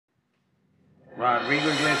Rodrigo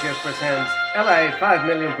Iglesias presents LA 5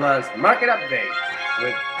 million plus market update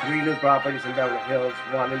with 3 new properties in Beverly Hills,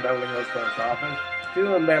 1 in Beverly Hills Post Office,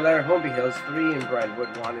 2 in Bel Air, Holmby Hills, 3 in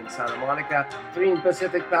Brentwood, 1 in Santa Monica, 3 in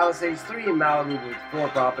Pacific Palisades, 3 in Malibu with 4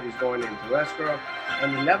 properties going into escrow,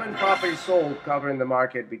 and 11 properties sold covering the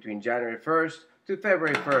market between January 1st to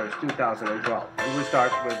February 1st, 2012. We will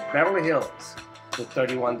start with Beverly Hills. With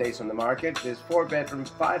 31 days on the market, this 4-bedroom,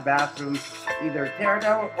 5-bathroom, either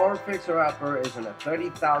teardown or fixer-upper is on a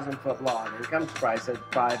 30,000-foot lot and comes priced at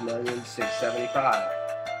 $5,675,000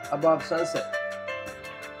 above Sunset.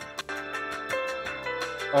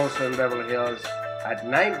 Also in Beverly Hills, at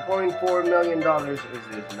 $9.4 million is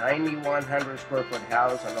this 9,100 square foot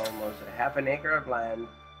house on almost a half an acre of land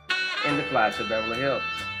in the flats of Beverly Hills.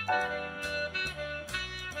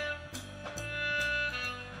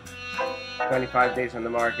 25 days on the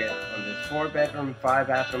market on this 4-bedroom,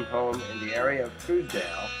 5-bathroom home in the area of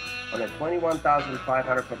Truesdale on a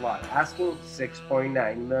 21,500 foot lot, asking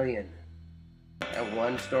 $6.9 million. A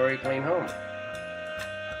 1-story clean home.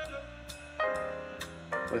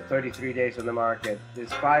 With 33 days on the market, this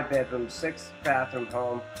 5-bedroom, 6-bathroom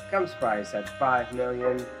home comes priced at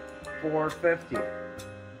 $5,450,000.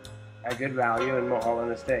 A good value in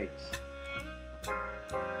Mulholland Estates.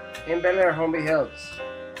 In Bel Air, Holmby Hills.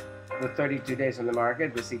 With 32 days on the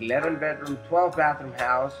market, this 11-bedroom, 12-bathroom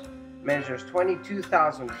house measures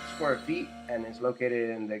 22,000 square feet and is located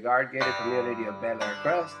in the guard-gated community of Bel Air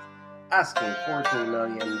Crest, asking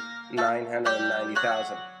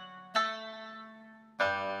 $14,990,000.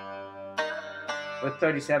 With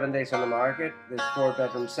 37 days on the market, this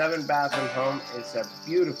 4-bedroom, 7-bathroom home is a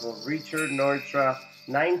beautiful Richard Nordström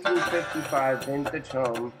 1955 vintage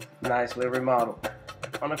home, nicely remodeled,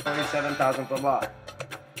 on a 47,000 foot lot.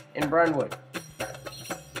 In Brentwood.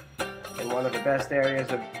 In one of the best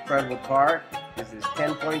areas of Brentwood Park is this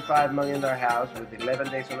 $10.5 million house with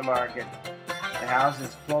 11 days on the market. The house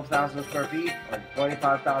is 12,000 square feet on a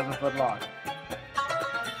 25,000 foot lot.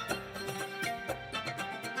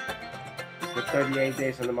 With 38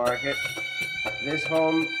 days on the market, this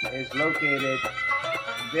home is located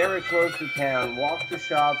very close to town. Walk to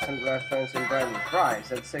shops and restaurants in Brentwood.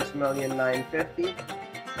 Price at $6,950,000.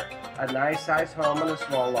 A nice size home on a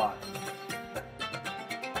small lot.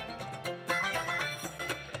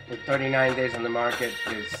 With 39 days on the market,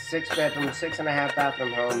 this 6-bedroom,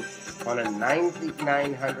 6.5-bathroom home on a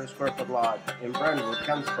 9,900 square foot lot in Brentwood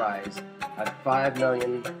comes priced at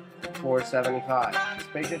 $5,475,000.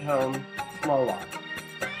 Spacious home, small lot.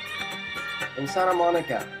 In Santa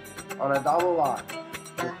Monica, on a double lot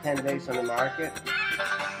with 10 days on the market,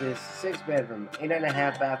 this 6-bedroom,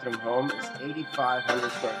 8.5-bathroom home is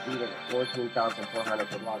 8,500 square feet at a 14,400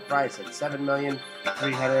 foot lot, price at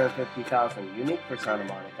 $7,350,000, unique for Santa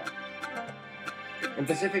Monica. In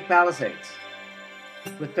Pacific Palisades,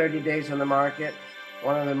 with 30 days on the market,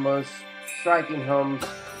 one of the most striking homes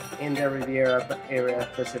in the Riviera area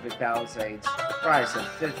of Pacific Palisades, price at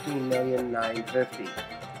 $15,950,000.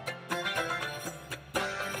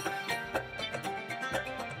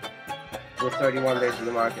 With 31 days on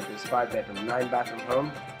the market, this 5-bedroom, 9-bathroom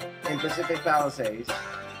home in Pacific Palisades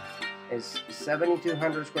is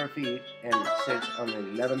 7,200 square feet and sits on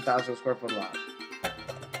an 11,000 square foot lot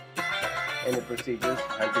in the prestigious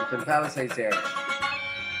Huntington Palisades area.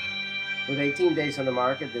 With 18 days on the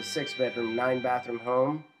market, this 6-bedroom, 9-bathroom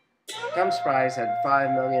home comes priced at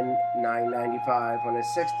 $5,995,000 on a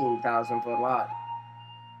 16,000 foot lot.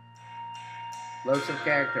 Loads of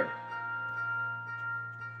character.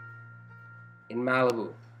 In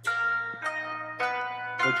Malibu.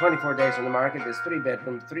 With 24 days on the market, this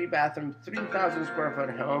 3-bedroom, 3-bathroom, 3,000 square foot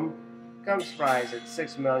home comes priced at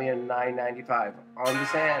 $6,995,000 on the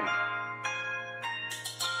sand.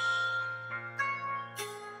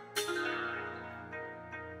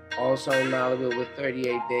 Also in Malibu, with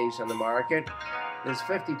 38 days on the market, this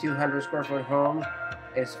 5,200 square foot home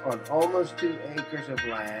is on almost 2 acres of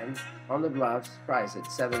land on the bluffs, priced at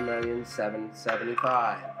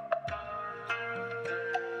 $7,775,000.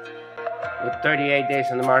 With 38 days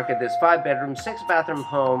on the market, this 5-bedroom, 6-bathroom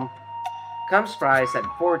home comes priced at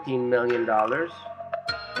 $14 million. Right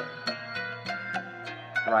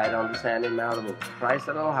on the sand in Malibu, priced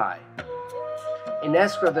a little high. In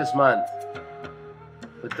escrow this month,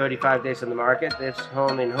 with 35 days on the market, this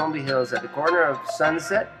home in Holmby Hills at the corner of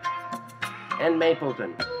Sunset and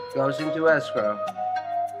Mapleton goes into escrow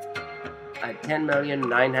at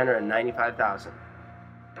 $10,995,000.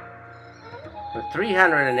 With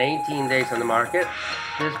 318 days on the market,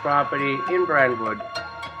 this property in Brentwood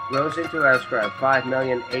goes into escrow at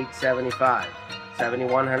 $5,875,000.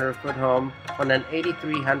 7,100 foot home on an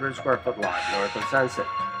 8,300 square foot lot north of Sunset.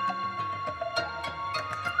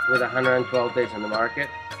 with 112 days on the market.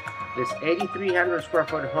 This 8,300 square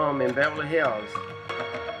foot home in Beverly Hills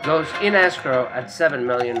goes in escrow at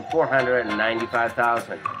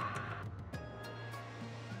 $7,495,000.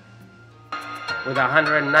 With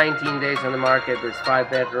 119 days on the market, this 5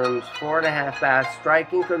 bedrooms, 4.5 baths,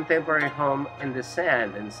 striking contemporary home in the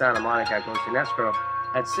sand in Santa Monica goes in escrow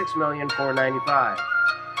at $6,495,000.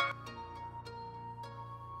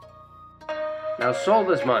 Now sold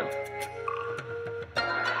this month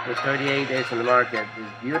with 38 days on the market, this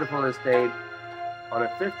beautiful estate on a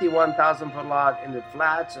 51,000 foot lot in the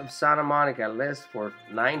flats of Santa Monica lists for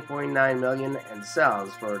 $9.9 million and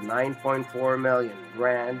sells for $9.4 million.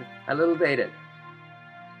 Grand, a little dated.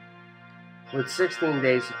 With 16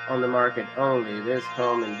 days on the market only, this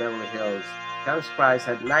home in Beverly Hills comes priced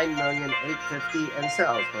at $9,850,000 and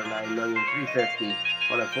sells for $9,350,000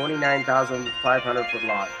 on a 49,500 foot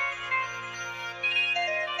lot.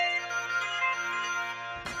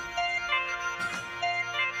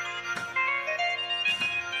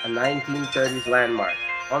 A 1930s landmark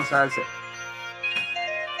on Sunset.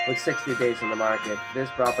 With 60 days on the market, this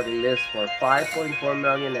property lists for $5.4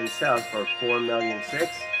 million and sells for $4,600,000.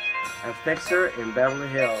 A fixer in Beverly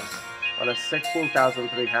Hills on a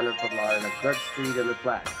 16,300 foot lot in a good street in the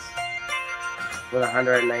flats. With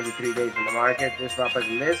 193 days on the market, this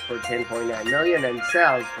property lists for $10.9 million and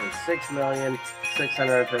sells for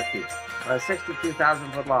 $6,650,000 on a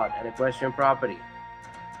 62,000 foot lot and a question property.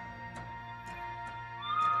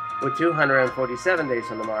 With 247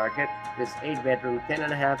 days on the market, this 8 bedroom,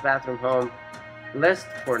 10.5 bathroom home lists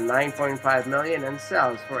for $9.5 million and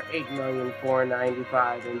sells for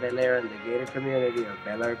 $8,495,000 in Bel Air in the gated community of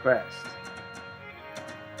Bel Air Crest.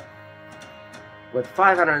 With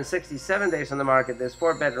 567 days on the market, this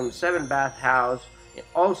 4 bedroom, 7 bath house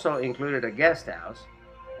also included a guest house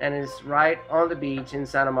and is right on the beach in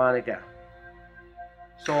Santa Monica.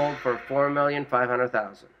 Sold for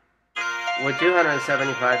 $4,500,000. With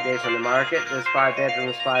 275 days on the market, this 5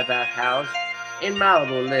 bedrooms, 5 bath house in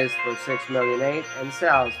Malibu lists for $6,800,000 and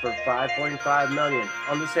sells for $5.5 million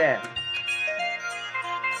on the sand.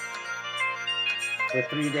 With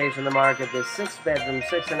 3 days on the market, this 6 bedroom,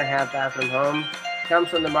 6.5 bathroom home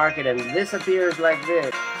comes on the market and disappears like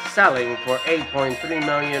this, selling for $8.3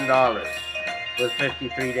 million. With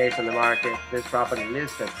 53 days on the market, this property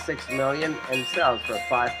lists at $6 million and sells for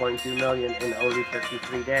 $5.2 million in only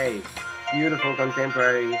 53 days. Beautiful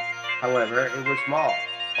contemporary, however, it was small,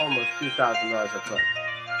 almost $2,000 a foot.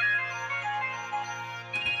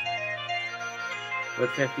 With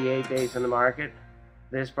 58 days on the market,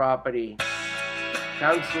 this property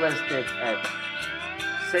comes listed at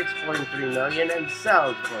 $6.3 million and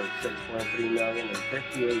sells for $6.3 million in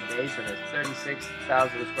 58 days on a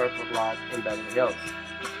 36,000 square foot lot in Beverly Hills.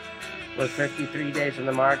 With 53 days on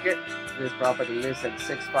the market, this property lists at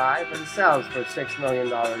 $6.5 million and sells for $6 million.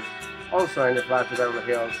 Also in the flats of Beverly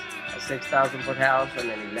Hills, a 6,000 foot house and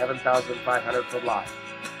an 11,500 foot lot.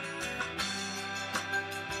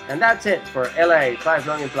 And that's it for LA 5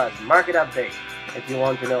 million plus market update. If you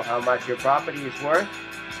want to know how much your property is worth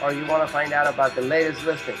or you want to find out about the latest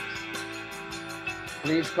listings,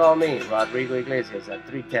 please call me, Rodrigo Iglesias, at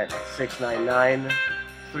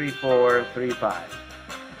 310-699-3435.